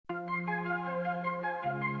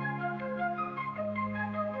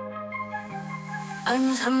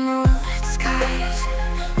Under moonlit skies,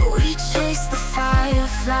 we chase the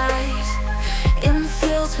fireflies in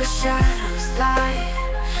fields where shadows lie.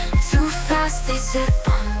 Too fast they zip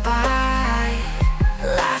on by.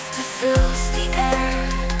 Laughter fills the air,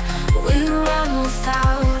 we run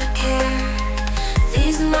without a care.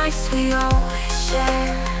 These nights we always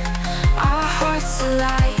share, our hearts are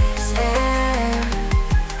light as air.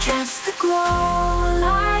 Catch the glow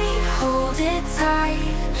light, hold it tight.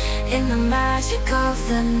 In the magic of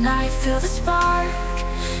the night, feel the spark.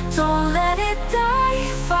 Don't let it die.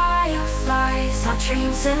 Fireflies, our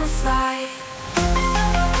dreams in flight.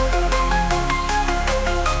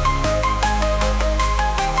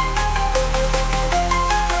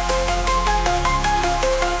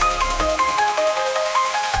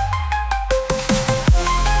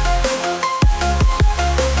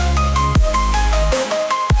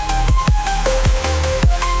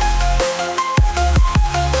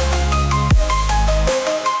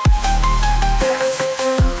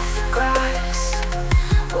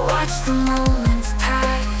 Watch the moments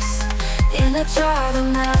pass in a jar that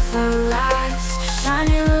never lasts,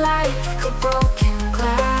 shining like a broken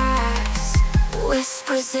glass.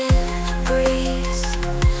 Whispers in the breeze,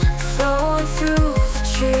 flowing through the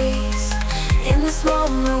trees. In this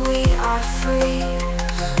moment we are free,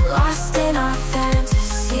 lost in our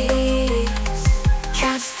fantasies.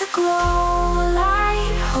 Catch the glow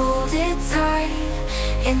light, hold it tight.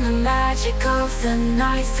 In the magic of the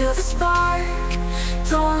night, feel the spark.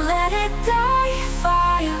 Don't let it die.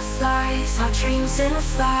 Fireflies, our dreams in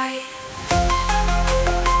flight.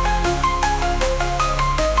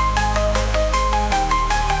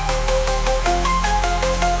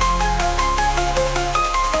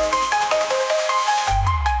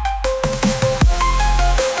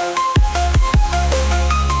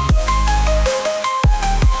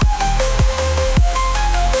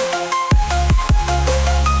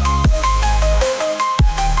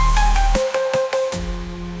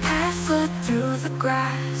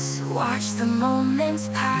 Grass, watch the moments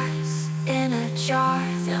pass in a jar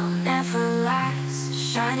they'll never last,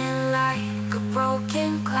 shining like a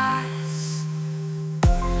broken glass.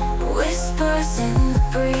 Whispers in the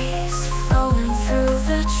breeze, flowing through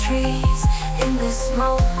the trees. In this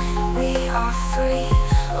moment we are free,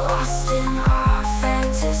 lost in our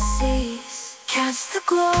fantasies. Catch the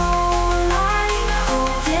glow light,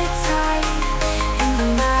 hold it tight. In the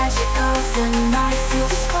magic of the night, feel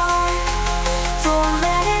the spark. Don't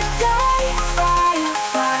let it die.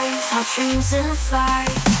 Fireflies, our dreams in flight.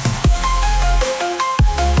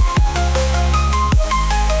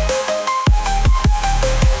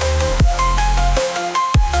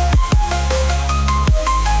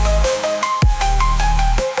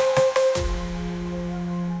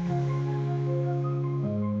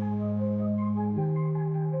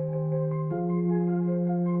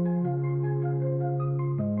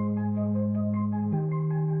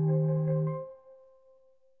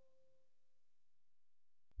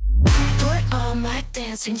 My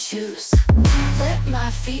dancing shoes, let my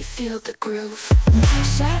feet feel the groove.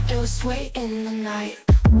 Shadows sway in the night,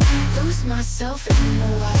 lose myself in the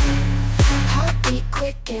light. Heartbeat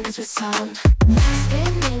quickens with sound,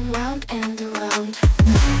 spinning round and around.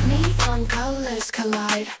 Neon colors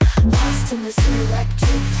collide, lost in this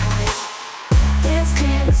electric tide. Dance,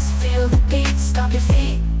 dance, feel the beat, stomp your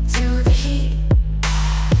feet to the heat.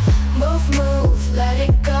 Move, move, let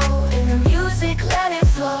it go, in the music let it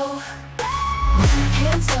flow.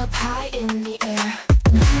 Hands up high in the air,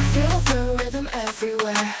 feel the rhythm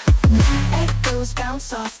everywhere. Echoes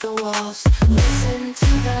bounce off the walls, listen to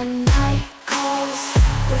the night calls.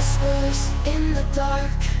 Whispers in the dark,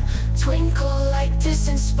 twinkle like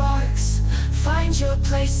distant sparks. Find your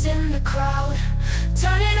place in the crowd,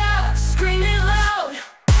 turn it up, scream it loud.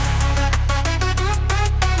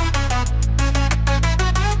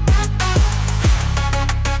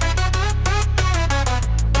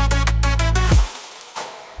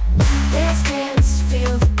 Dance, dance,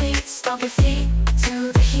 feel the beat, stomp your feet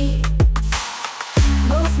to the heat.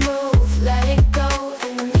 Move, move, let it go,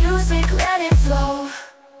 in the music let it flow.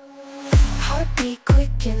 Heartbeat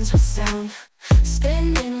quickens with sound,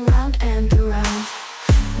 spinning round and around.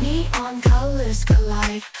 Neon colors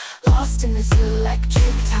collide, lost in this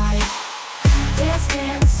electric tide. Dance,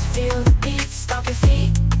 dance, feel the beat, stomp your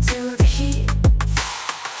feet to the heat.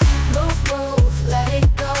 Move, move, let it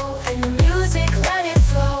go, in the music let it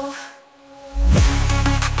flow.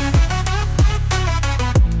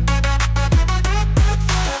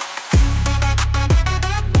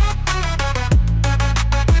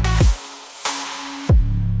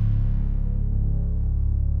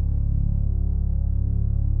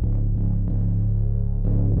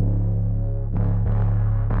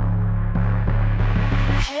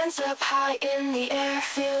 high in the air,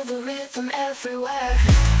 feel the rhythm everywhere.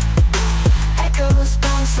 Echoes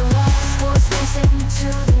bounce the walls, voices into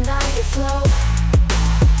the night flow.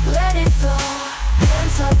 Let it flow,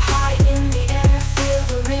 hands up high in the air, feel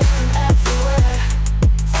the rhythm everywhere.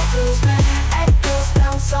 Echoes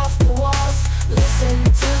bounce off the walls, listen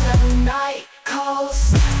to the night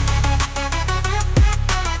calls.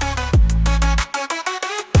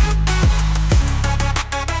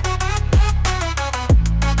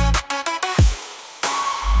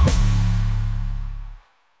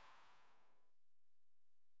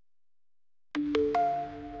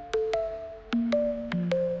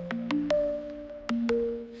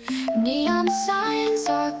 Neon signs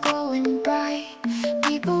are glowing bright,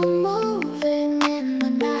 people moving in the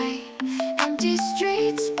night. Empty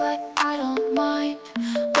streets, but I don't mind.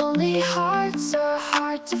 Lonely hearts are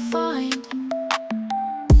hard to find.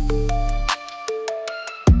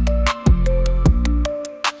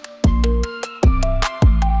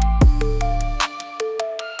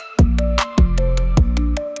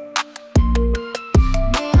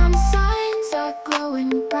 Neon signs are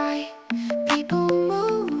glowing bright, people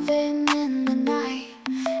moving in the night.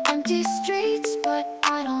 Empty streets, but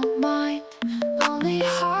I don't mind. Lonely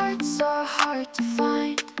hearts are hard to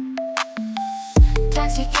find.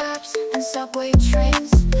 Taxi cabs and subway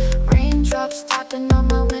trains, raindrops tapping on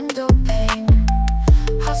my window pane.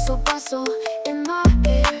 Hustle bustle in my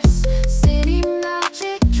ears, city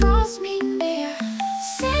magic draws me near.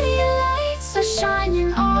 City lights are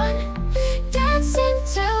shining on, dancing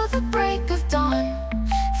till the break of dawn.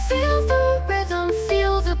 Feel the rhythm,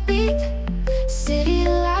 feel the beat, city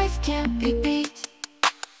life can't be beat.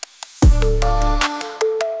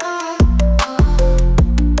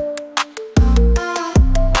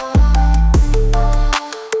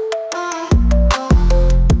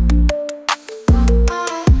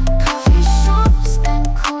 Coffee shops and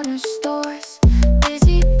corner stores,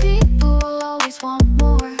 busy people always want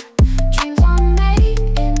more. Dreams are made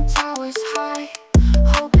in towers high,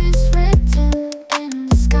 hope is written in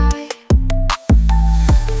the sky.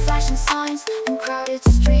 Flashing signs and crowded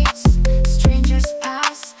streets, strangers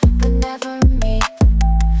pass but never meet.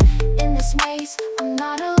 In this maze, I'm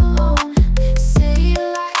not alone, city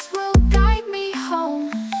lights will guide me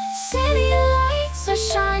home. City lights are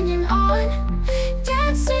shining on,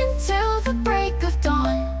 dancing till the break of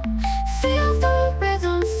dawn. Feel the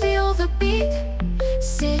rhythm, feel the beat,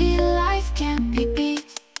 city life can't be beat.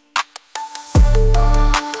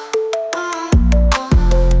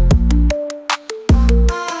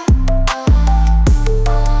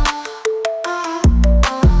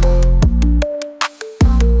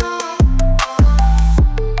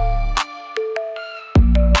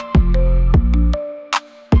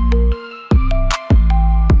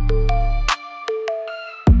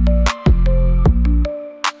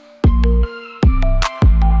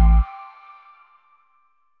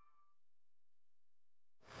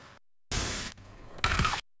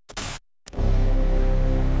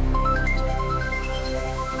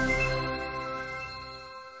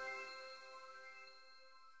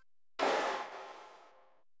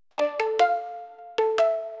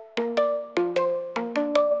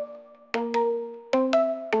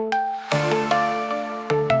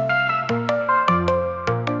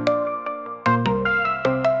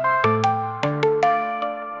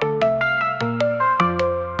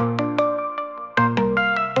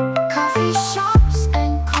 Coffee shops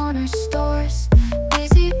and corner stores,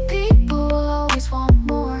 busy people always want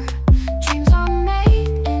more. Dreams are made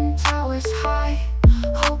in towers high,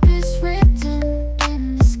 hope is written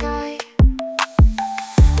in the sky.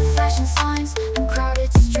 Flashing signs and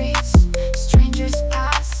crowded streets, strangers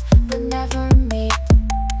pass but never meet.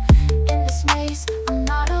 In this maze, I'm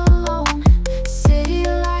not alone, city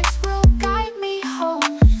lights will guide me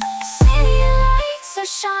home. City lights are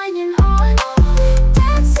shining on,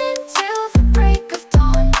 dancing till the break of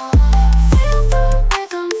dawn. Feel the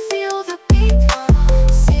rhythm, feel the beat,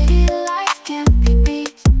 city life can't be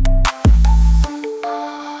beat.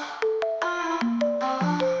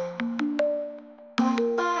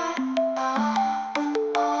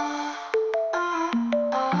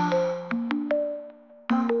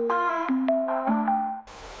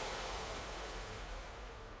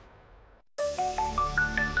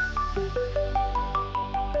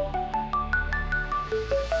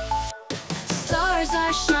 Stars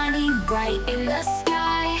are shining bright in the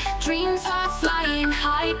sky, dreams are flying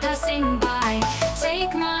high, passing by.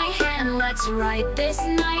 Take my hand, let's ride this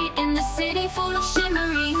night in the city full of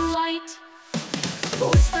shimmering light.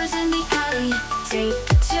 Whispers in the alley, take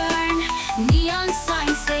a turn. Neon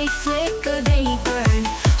signs, they flicker, they burn.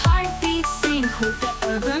 Heartbeats sync with the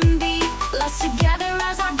urban beat, lost together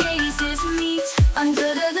as our gaze is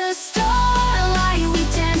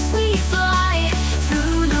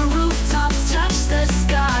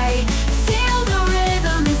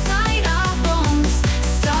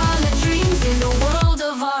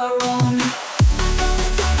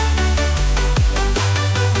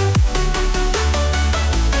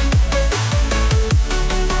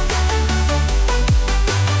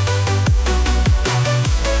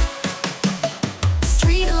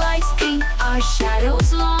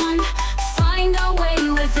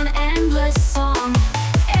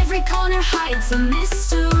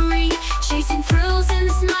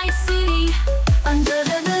night city. Under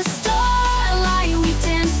the starlight we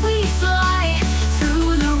dance, we fly.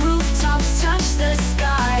 Through the rooftops, touch the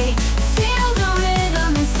sky. Feel the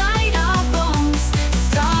rhythm inside our bones.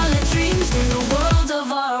 Starlit dreams in a world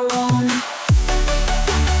of our own.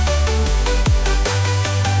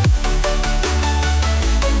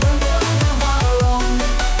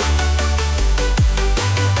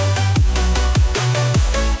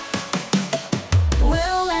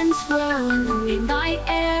 Swirl in the midnight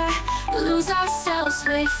air, lose ourselves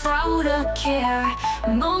without a care.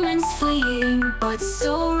 Moments fleeting, but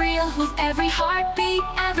so real. With every heartbeat,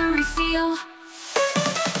 every feel.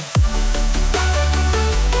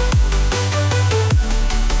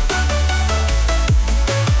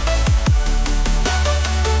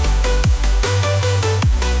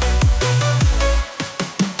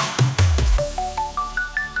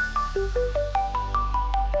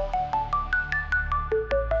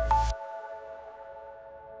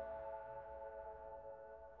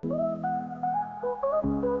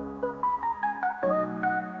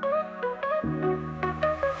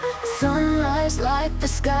 Sunrise like the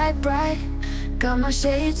sky bright, got my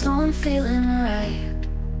shades on, feeling right.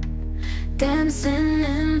 Dancing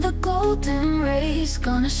in the golden rays,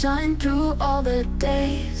 gonna shine through all the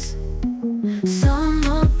days.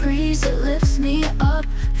 Summer breeze, it lifts me up,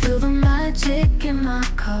 feel the magic in my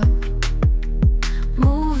cup.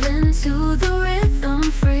 Moving to the rhythm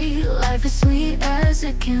free, life is sweet as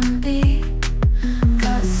it can be.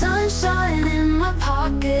 Got sunshine in my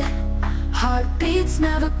pocket, heartbeats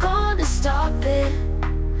never gonna stop it.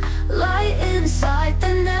 Light inside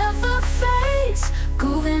that never fades,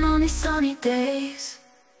 grooving on these sunny days.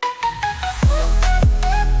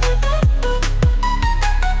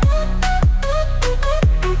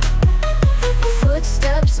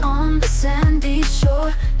 Footsteps on the sandy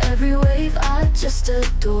shore, every wave I just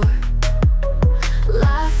adore.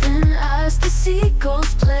 Laughing as the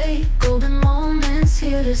seagulls play, golden moments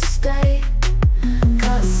here to stay.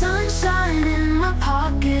 Got sunshine in my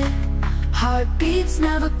pocket, heartbeats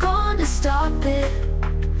never gonna stop it.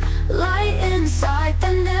 Light inside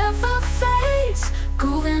that never fades,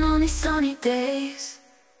 grooving on these sunny days.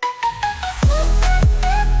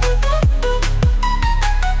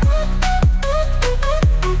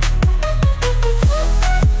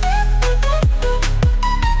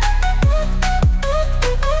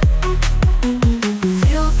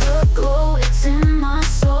 Feel the glow, it's in my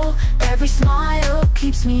soul, every smile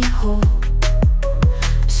keeps me whole.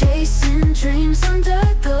 Chasing dreams under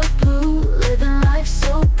the blue, living life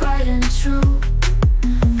so bright and true.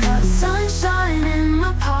 Got sunshine in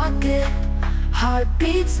my pocket,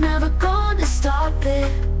 heartbeats never gonna stop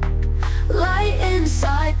it. Light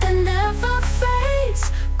inside that never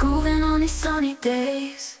fades, grooving on these sunny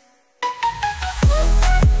days.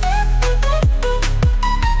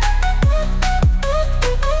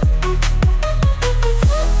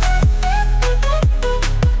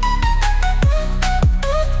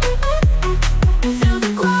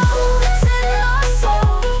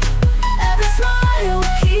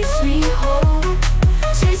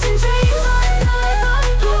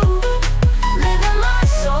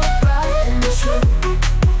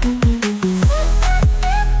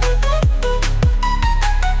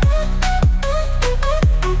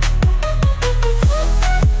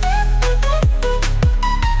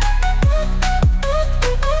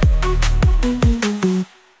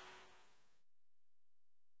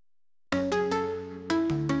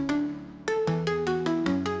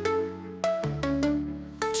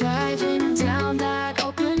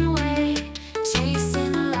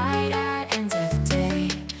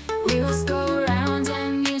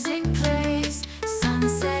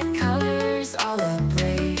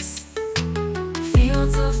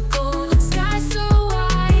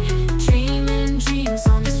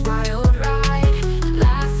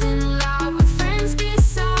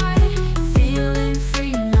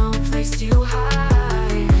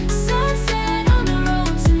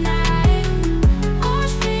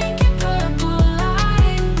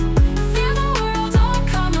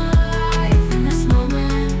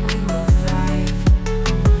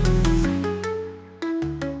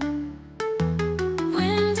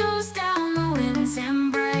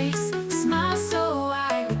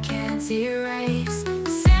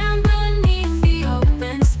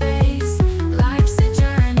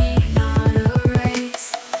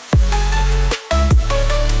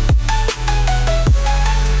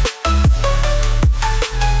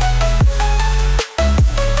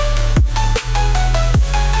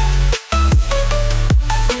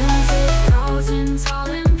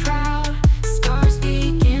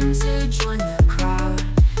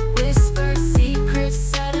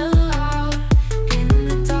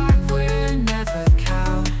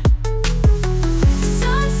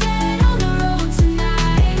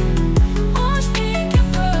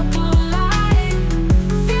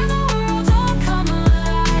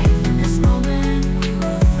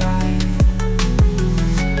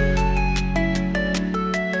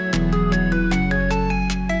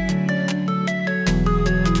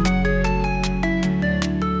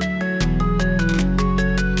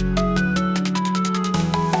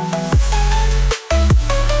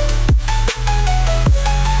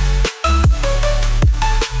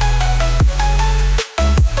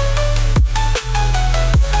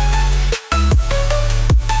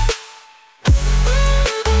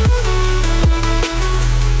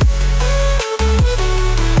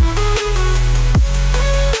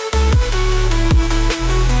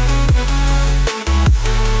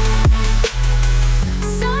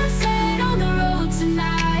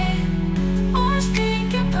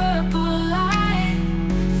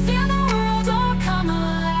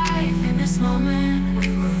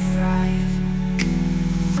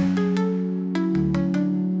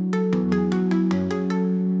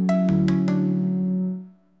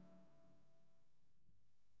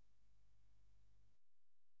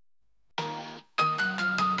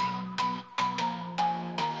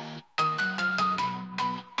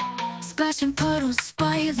 Splashing puddles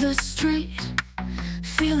by the street,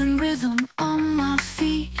 feeling rhythm on my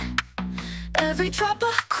feet. Every drop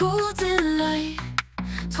a cool delight,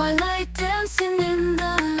 twilight dancing in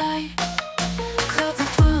the light. Clouds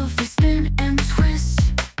above, they spin and twist,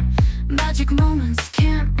 magic moments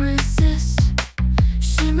can't resist.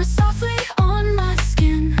 Shimmer softly on my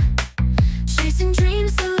skin, chasing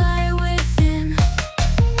dreams that lie within.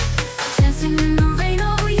 Dancing in the rain,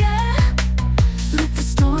 oh yeah, let the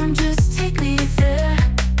storm just take me there.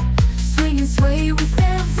 Swing and sway with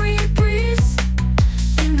every breeze,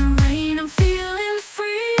 in the rain I'm feeling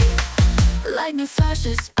free. Lightning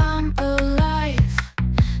flashes, I'm alive.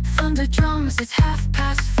 Thunder drums, it's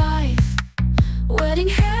 5:30. Wedding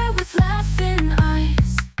hair with laughing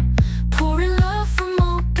eyes, pouring love from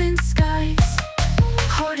open skies.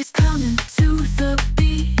 Heart is pounding to the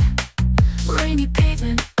beat, rainy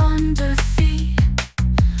pavement under feet.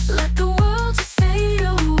 Let the world just fade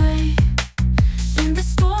away, in the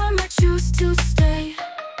storm I choose to stay.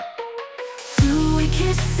 Dewy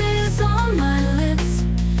kisses on my lips,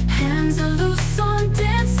 hands are loose on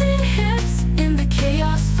dancing hips. In the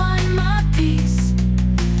chaos find my peace,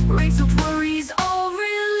 rings of worries all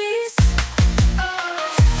release.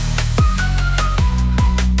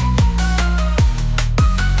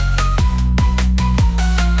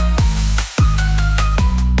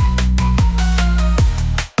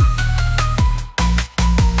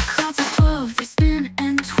 Clouds above, they spin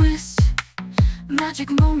and twist, magic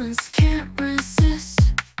moments can't resist.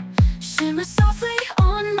 Shimmer softly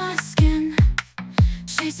on my skin,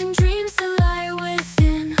 chasing dreams that lie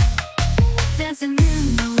within. Dancing in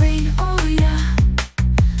the rain, oh yeah,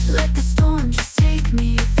 let the storm just take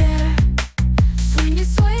me there. Swing and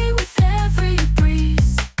sway with every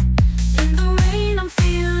breeze, in the rain I'm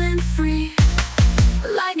feeling free.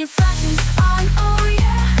 Lightning flashes on, oh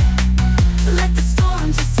yeah, let the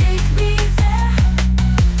storm just take me there.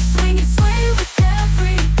 Swing and sway with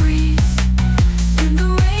every breeze, in the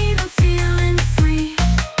rain I'm feeling free.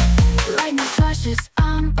 Lightning flashes,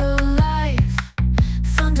 I'm alive.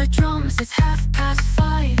 Thunder drums, it's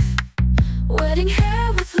 5:30. Wedding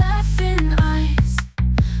hair with laughing eyes,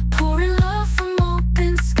 pouring love from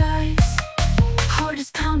open skies. Heart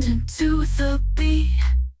is pounding to the beat,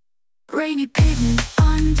 rainy pavement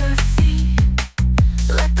under feet.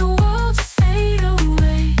 Let the world just fade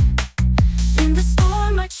away, in the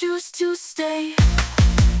storm I choose to stay.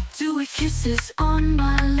 Dewy kisses on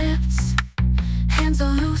my lips, hands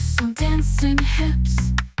are loose on dancing hips.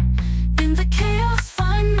 In the chaos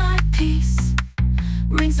find my peace,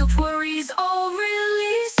 rings of worries all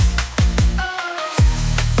release.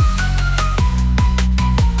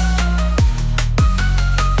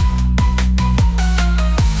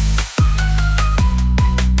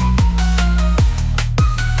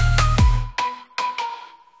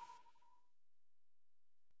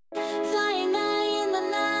 Flying high in the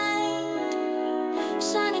night,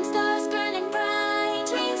 shining stars burning bright,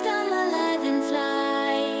 dreams come alive and fly.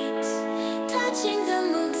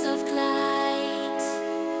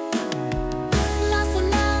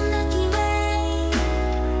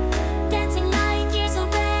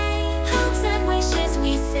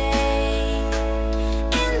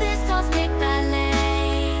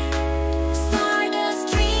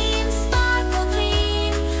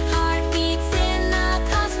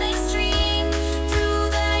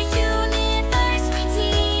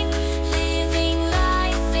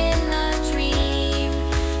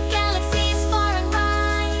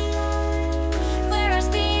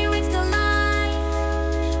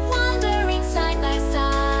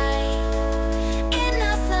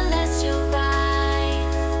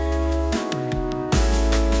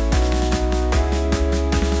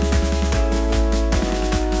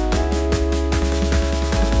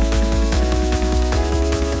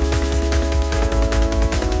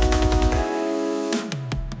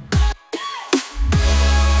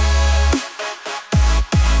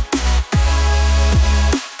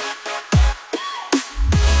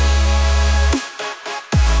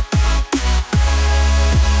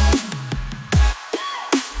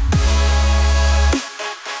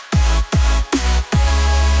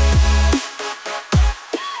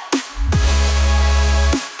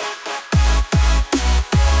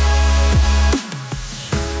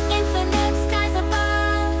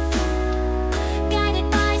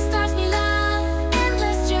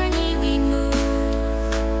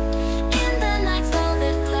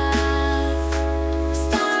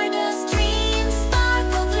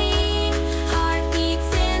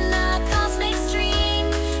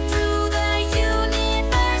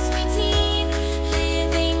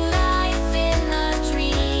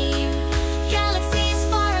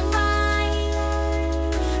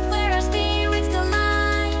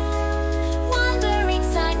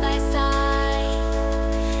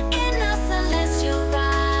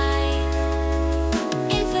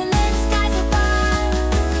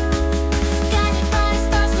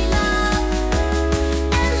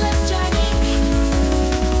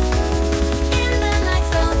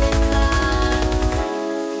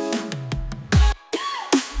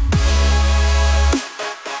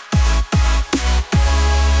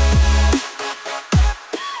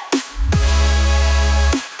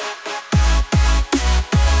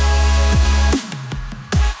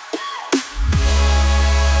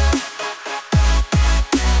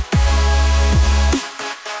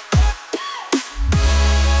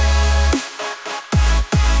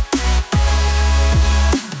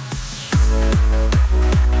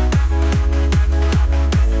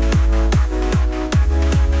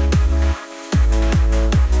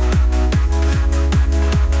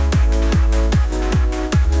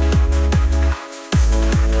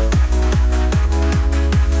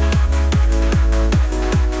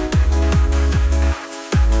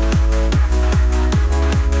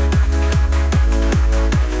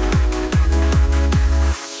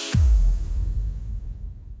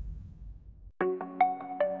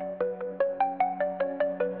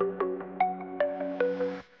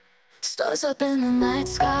 Stars up in the night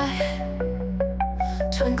sky,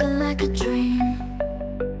 twinkling like a dream.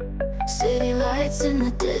 City lights in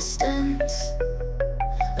the distance,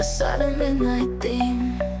 a silent midnight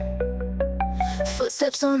theme.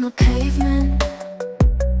 Footsteps on the pavement,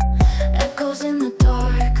 echoes in the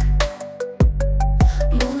dark.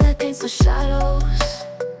 Moonlight paints the shadows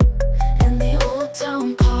in the old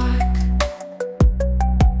town park.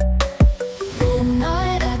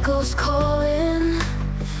 Midnight echoes calling,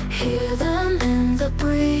 hear them in the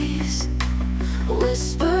breeze.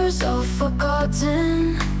 Whispers of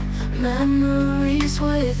forgotten memories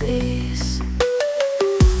with ease.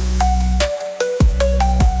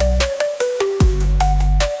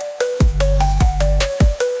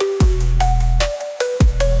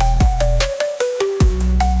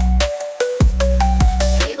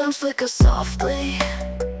 Street lamps flicker softly,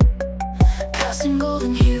 casting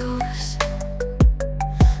golden hues.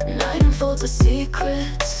 Night unfolds the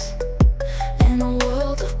secrets in a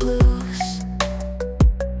world of blues.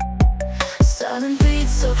 Silent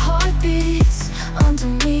beats of heartbeats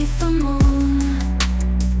underneath the moon.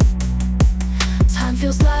 Time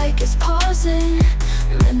feels like it's pausing,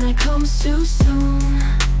 midnight comes too soon.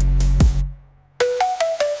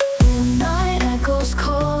 Midnight echoes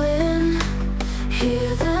calling,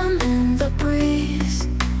 hear them in the breeze.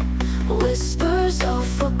 Whispers of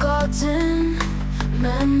forgotten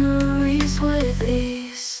memories with ease.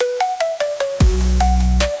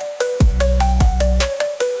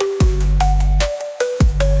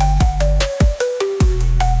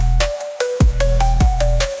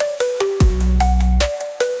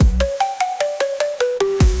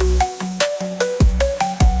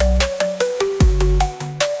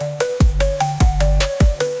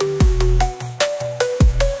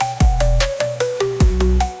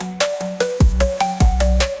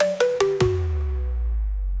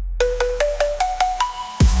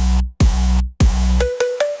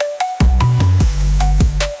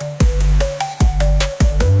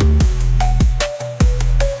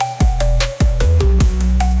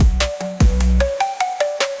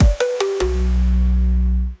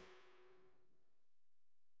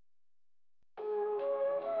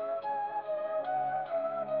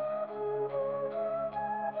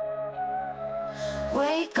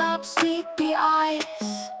 Wake up, sleepy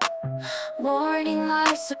eyes, morning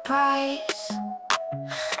light surprise.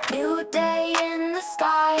 New day in the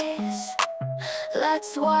skies,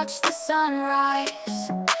 let's watch the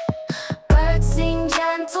sunrise. Birds sing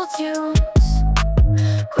gentle tunes,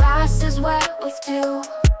 grass is wet with dew.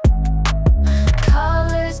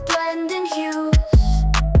 Colors blend in hues,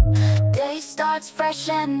 day starts fresh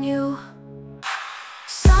and new.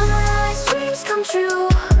 Sunrise dreams come true,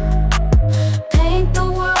 paint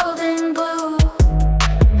the world in blue.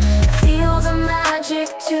 Feel the magic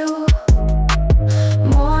too,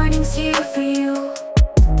 morning's here for you.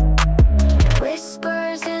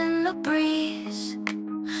 Whispers in the breeze,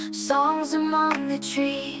 songs among the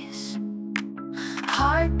trees.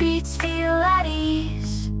 Heartbeats feel at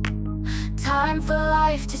ease, time for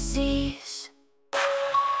life to seize.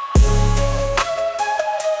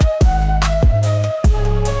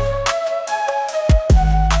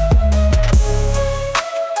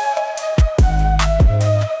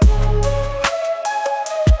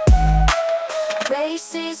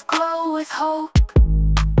 Faces glow with hope,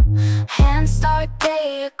 hands start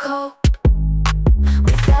day to cope.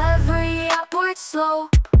 With every upward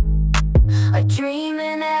slope, a dream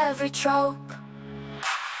in every trope.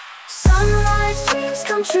 Sunrise dreams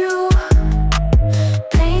come true,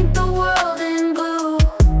 paint the world in blue.